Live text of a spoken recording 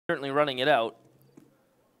Currently running it out.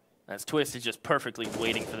 As Twist is just perfectly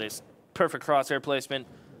waiting for this perfect crosshair placement.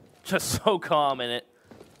 Just so calm in it.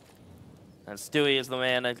 And Stewie is the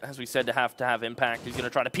man, as we said, to have impact. He's going to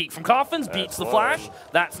try to peek from Coffins, beats the flash.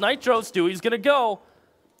 That's Nitro. Stewie's going to go.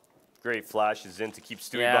 Great flashes in to keep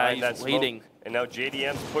Stewie behind that waiting. smoke. And now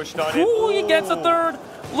JDM's pushed on it. Ooh, he gets a third.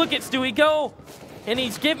 Look at Stewie go. And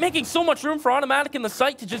he's making so much room for Automatic in the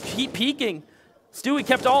site to just keep peeking. Stewie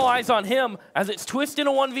kept all eyes on him as it's Twist in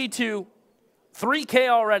a 1v2. 3K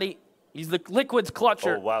already. He's the Liquid's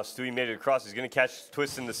clutcher. Oh, wow. Stewie made it across. He's going to catch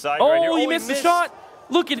Twist in the side right here. Oh, he missed the shot.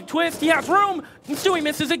 Look at it, Twist. He has room. And Stewie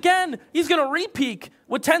misses again. He's going to re-peek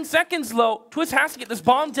with 10 seconds, though. Twist has to get this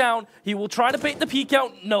bomb down. He will try to bait the peek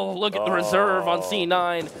out. No, look at the reserve on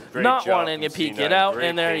C9. Not wanting to peek it out.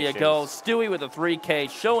 And there you go. Stewie with a 3K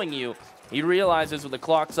showing you he realizes when the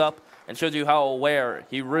clock's up and shows you how aware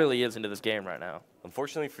he really is into this game right now.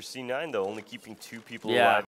 Unfortunately for C9, though, only keeping 2 people alive.